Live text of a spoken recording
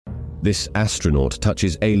This astronaut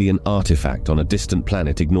touches alien artifact on a distant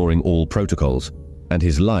planet, ignoring all protocols, and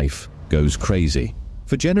his life goes crazy.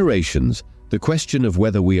 For generations, the question of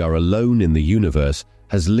whether we are alone in the universe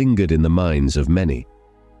has lingered in the minds of many.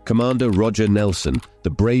 Commander Roger Nelson, the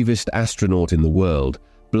bravest astronaut in the world,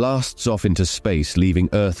 blasts off into space, leaving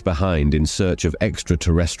Earth behind in search of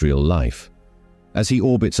extraterrestrial life. As he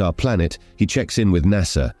orbits our planet, he checks in with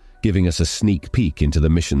NASA, giving us a sneak peek into the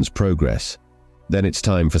mission's progress. Then it's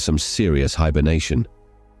time for some serious hibernation.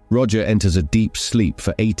 Roger enters a deep sleep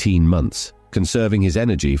for 18 months, conserving his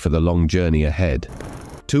energy for the long journey ahead.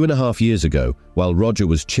 2.5 years ago, while Roger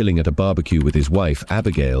was chilling at a barbecue with his wife,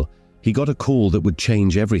 Abigail, he got a call that would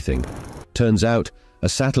change everything. Turns out, a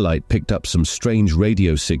satellite picked up some strange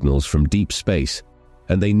radio signals from deep space,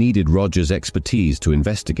 and they needed Roger's expertise to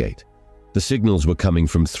investigate. The signals were coming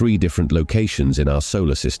from 3 different locations in our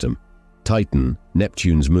solar system: Titan,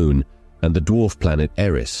 Neptune's moon, and the dwarf planet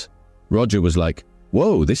Eris. Roger was like,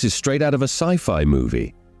 "Whoa, this is straight out of a sci-fi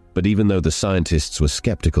movie." But even though the scientists were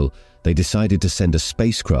skeptical, they decided to send a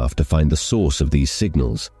spacecraft to find the source of these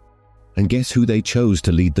signals. And guess who they chose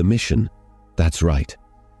to lead the mission? That's right,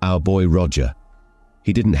 our boy Roger.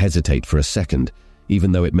 He didn't hesitate for a second,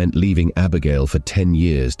 even though it meant leaving Abigail for 10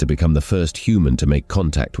 years to become the first human to make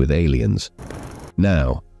contact with aliens.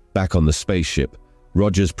 Now, back on the spaceship,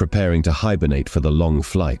 Roger's preparing to hibernate for the long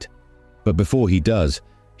flight. But before he does,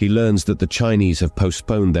 he learns that the Chinese have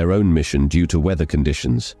postponed their own mission due to weather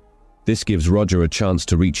conditions. This gives Roger a chance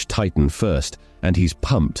to reach Titan first, and he's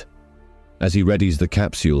pumped. As he readies the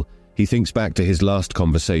capsule, he thinks back to his last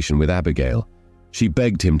conversation with Abigail. She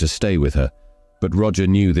begged him to stay with her, but Roger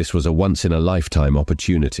knew this was a once-in-a-lifetime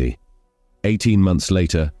opportunity. 18 months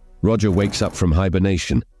later, Roger wakes up from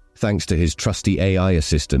hibernation, thanks to his trusty AI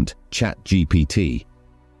assistant, ChatGPT.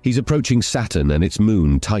 He's approaching Saturn and its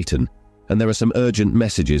moon, Titan, and there are some urgent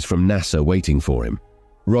messages from NASA waiting for him.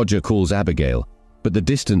 Roger calls Abigail, but the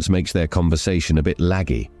distance makes their conversation a bit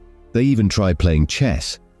laggy. They even try playing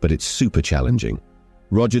chess, but it's super challenging.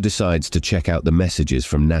 Roger decides to check out the messages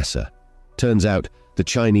from NASA. Turns out, the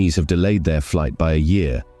Chinese have delayed their flight by a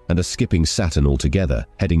year and are skipping Saturn altogether,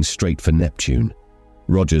 heading straight for Neptune.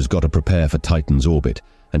 Roger's got to prepare for Titan's orbit,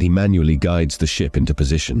 and he manually guides the ship into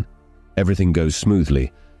position. Everything goes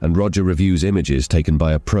smoothly, and Roger reviews images taken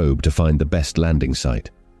by a probe to find the best landing site.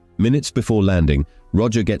 Minutes before landing,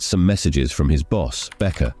 Roger gets some messages from his boss,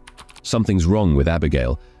 Becca. Something's wrong with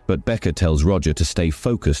Abigail, but Becca tells Roger to stay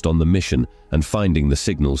focused on the mission and finding the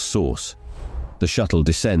signal's source. The shuttle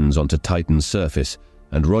descends onto Titan's surface,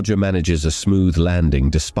 and Roger manages a smooth landing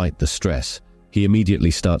despite the stress. He immediately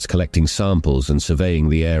starts collecting samples and surveying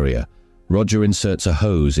the area. Roger inserts a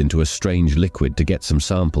hose into a strange liquid to get some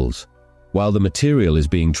samples. While the material is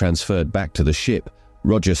being transferred back to the ship,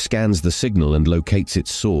 Roger scans the signal and locates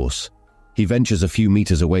its source. He ventures a few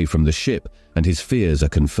meters away from the ship, and his fears are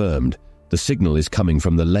confirmed. The signal is coming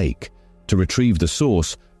from the lake. To retrieve the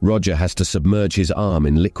source, Roger has to submerge his arm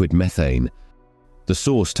in liquid methane. The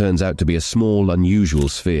source turns out to be a small, unusual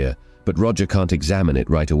sphere, but Roger can't examine it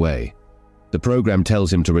right away. The program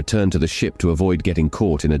tells him to return to the ship to avoid getting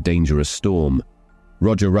caught in a dangerous storm.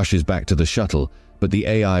 Roger rushes back to the shuttle, but the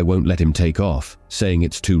AI won't let him take off, saying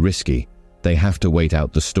it's too risky. They have to wait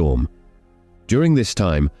out the storm. During this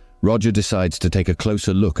time, Roger decides to take a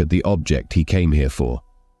closer look at the object he came here for.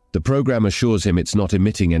 The program assures him it's not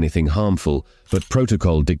emitting anything harmful, but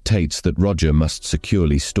protocol dictates that Roger must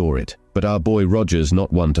securely store it. But our boy Roger's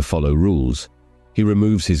not one to follow rules. He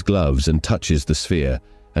removes his gloves and touches the sphere,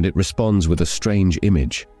 and it responds with a strange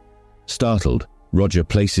image. Startled, Roger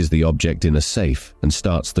places the object in a safe and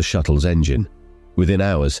starts the shuttle's engine. Within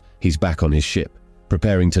hours, he's back on his ship,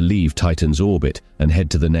 preparing to leave Titan's orbit and head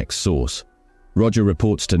to the next source. Roger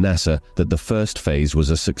reports to NASA that the first phase was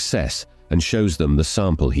a success and shows them the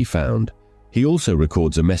sample he found. He also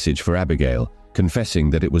records a message for Abigail, confessing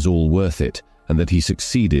that it was all worth it and that he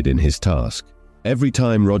succeeded in his task. Every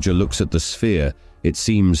time Roger looks at the sphere, it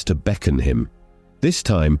seems to beckon him. This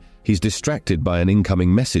time, he's distracted by an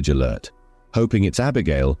incoming message alert. Hoping it's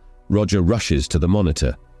Abigail, Roger rushes to the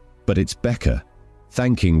monitor. But it's Becca,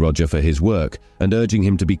 thanking Roger for his work and urging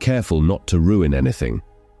him to be careful not to ruin anything.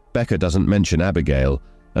 Becca doesn't mention Abigail,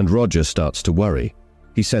 and Roger starts to worry.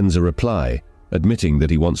 He sends a reply, admitting that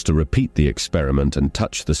he wants to repeat the experiment and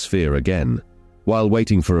touch the sphere again. While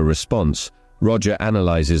waiting for a response, Roger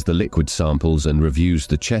analyzes the liquid samples and reviews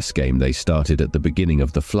the chess game they started at the beginning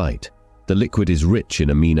of the flight. The liquid is rich in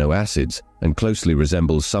amino acids and closely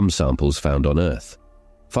resembles some samples found on Earth.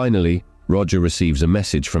 Finally, Roger receives a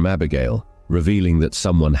message from Abigail, revealing that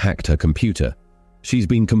someone hacked her computer. She's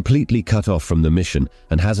been completely cut off from the mission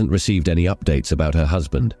and hasn't received any updates about her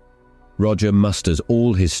husband. Roger musters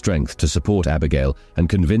all his strength to support Abigail and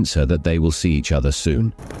convince her that they will see each other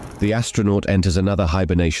soon. The astronaut enters another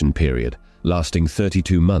hibernation period, lasting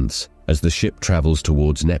 32 months, as the ship travels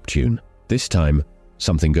towards Neptune. This time,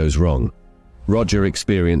 something goes wrong. Roger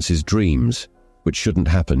experiences dreams, which shouldn't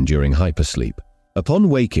happen during hypersleep. Upon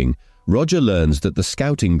waking, Roger learns that the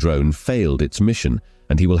scouting drone failed its mission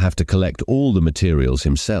and he will have to collect all the materials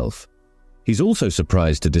himself. He's also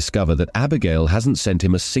surprised to discover that Abigail hasn't sent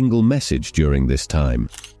him a single message during this time.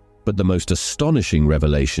 But the most astonishing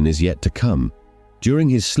revelation is yet to come. During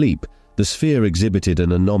his sleep, the sphere exhibited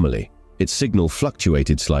an anomaly. Its signal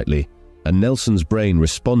fluctuated slightly, and Nelson's brain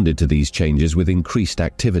responded to these changes with increased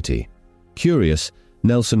activity. Curious,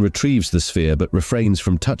 Nelson retrieves the sphere but refrains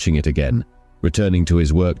from touching it again, returning to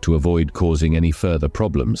his work to avoid causing any further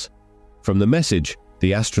problems. From the message,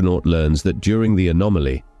 the astronaut learns that during the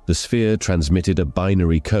anomaly, the sphere transmitted a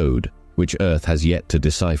binary code, which Earth has yet to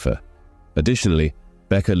decipher. Additionally,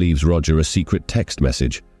 Becker leaves Roger a secret text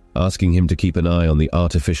message, asking him to keep an eye on the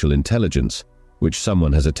artificial intelligence, which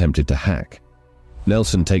someone has attempted to hack.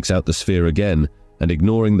 Nelson takes out the sphere again, and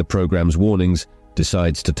ignoring the program's warnings,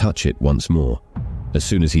 decides to touch it once more. As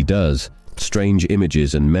soon as he does, strange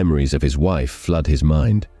images and memories of his wife flood his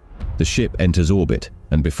mind. The ship enters orbit,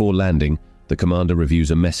 and before landing, the commander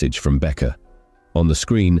reviews a message from Becker. On the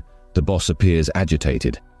screen, the boss appears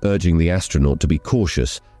agitated, urging the astronaut to be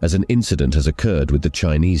cautious as an incident has occurred with the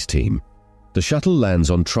Chinese team. The shuttle lands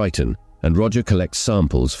on Triton, and Roger collects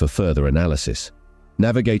samples for further analysis.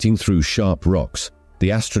 Navigating through sharp rocks,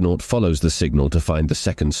 the astronaut follows the signal to find the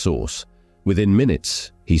second source. Within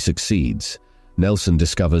minutes, he succeeds. Nelson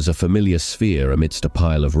discovers a familiar sphere amidst a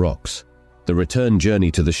pile of rocks. The return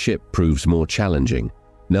journey to the ship proves more challenging.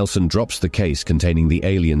 Nelson drops the case containing the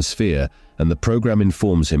alien sphere, and the program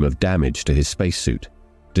informs him of damage to his spacesuit.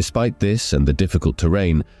 Despite this and the difficult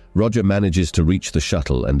terrain, Roger manages to reach the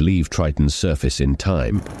shuttle and leave Triton's surface in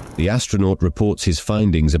time. The astronaut reports his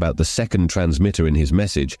findings about the second transmitter in his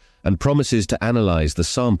message and promises to analyze the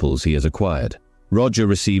samples he has acquired. Roger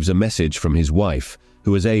receives a message from his wife,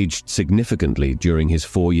 who has aged significantly during his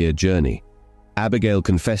 4-year journey. Abigail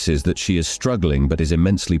confesses that she is struggling but is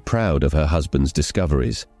immensely proud of her husband's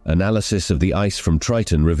discoveries. Analysis of the ice from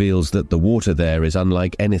Triton reveals that the water there is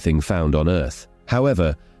unlike anything found on Earth.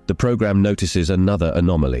 However, the program notices another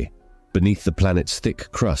anomaly. Beneath the planet's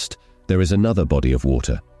thick crust, there is another body of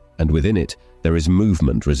water, and within it, there is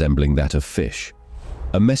movement resembling that of fish.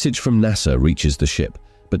 A message from NASA reaches the ship,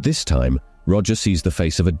 but this time, Roger sees the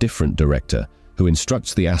face of a different director, who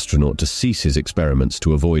instructs the astronaut to cease his experiments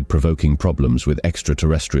to avoid provoking problems with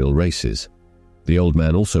extraterrestrial races. The old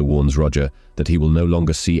man also warns Roger that he will no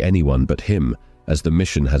longer see anyone but him, as the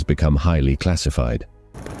mission has become highly classified.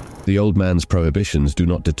 The old man's prohibitions do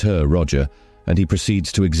not deter Roger, and he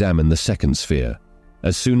proceeds to examine the second sphere.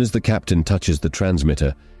 As soon as the captain touches the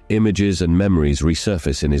transmitter, images and memories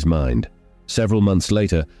resurface in his mind. Several months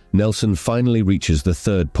later, Nelson finally reaches the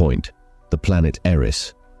third point, the planet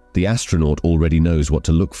Eris. The astronaut already knows what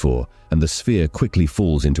to look for, and the sphere quickly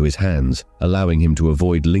falls into his hands, allowing him to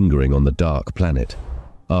avoid lingering on the dark planet.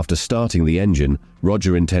 After starting the engine,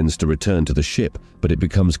 Roger intends to return to the ship, but it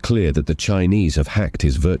becomes clear that the Chinese have hacked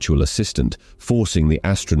his virtual assistant, forcing the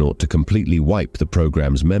astronaut to completely wipe the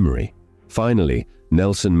program's memory. Finally,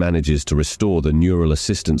 Nelson manages to restore the neural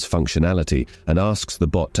assistant's functionality and asks the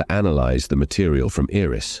bot to analyze the material from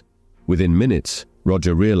Eris. Within minutes,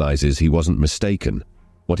 Roger realizes he wasn't mistaken.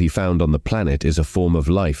 What he found on the planet is a form of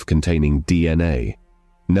life containing DNA.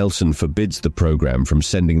 Nelson forbids the program from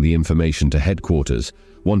sending the information to headquarters,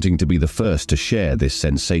 wanting to be the first to share this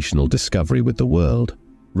sensational discovery with the world.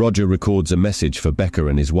 Roger records a message for Becker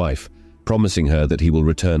and his wife, promising her that he will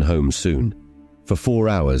return home soon. For 4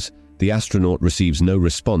 hours, the astronaut receives no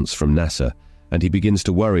response from NASA, and he begins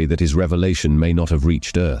to worry that his revelation may not have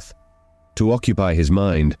reached Earth. To occupy his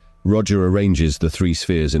mind, Roger arranges the 3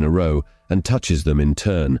 spheres in a row and touches them in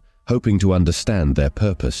turn, hoping to understand their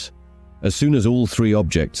purpose. As soon as all 3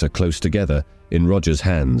 objects are close together, in Roger's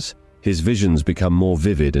hands, his visions become more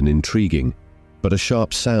vivid and intriguing. But a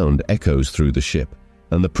sharp sound echoes through the ship,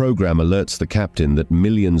 and the program alerts the captain that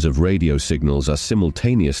millions of radio signals are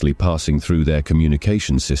simultaneously passing through their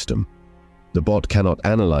communication system. The bot cannot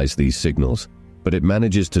analyze these signals, but it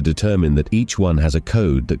manages to determine that each one has a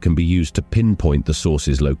code that can be used to pinpoint the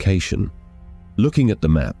source's location. Looking at the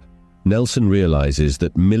map, Nelson realizes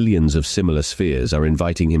that millions of similar spheres are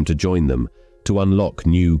inviting him to join them to unlock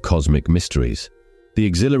new cosmic mysteries. The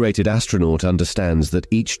exhilarated astronaut understands that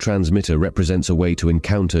each transmitter represents a way to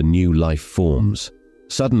encounter new life forms.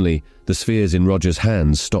 Suddenly, the spheres in Roger's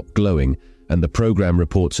hands stop glowing, and the program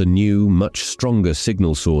reports a new, much stronger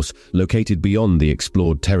signal source located beyond the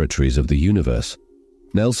explored territories of the universe.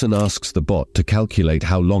 Nelson asks the bot to calculate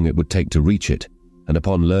how long it would take to reach it, and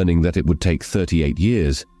upon learning that it would take 38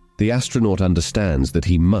 years, the astronaut understands that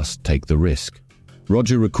he must take the risk.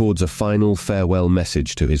 Roger records a final farewell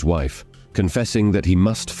message to his wife, confessing that he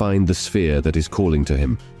must find the sphere that is calling to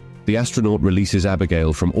him. The astronaut releases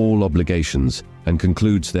Abigail from all obligations and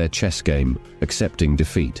concludes their chess game, accepting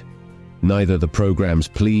defeat. Neither the program's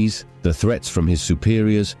pleas, the threats from his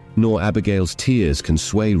superiors, nor Abigail's tears can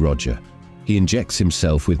sway Roger. He injects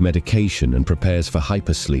himself with medication and prepares for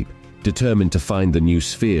hypersleep, determined to find the new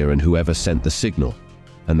sphere and whoever sent the signal.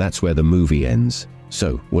 And that's where the movie ends.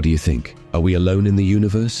 So, what do you think? Are we alone in the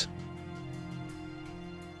universe?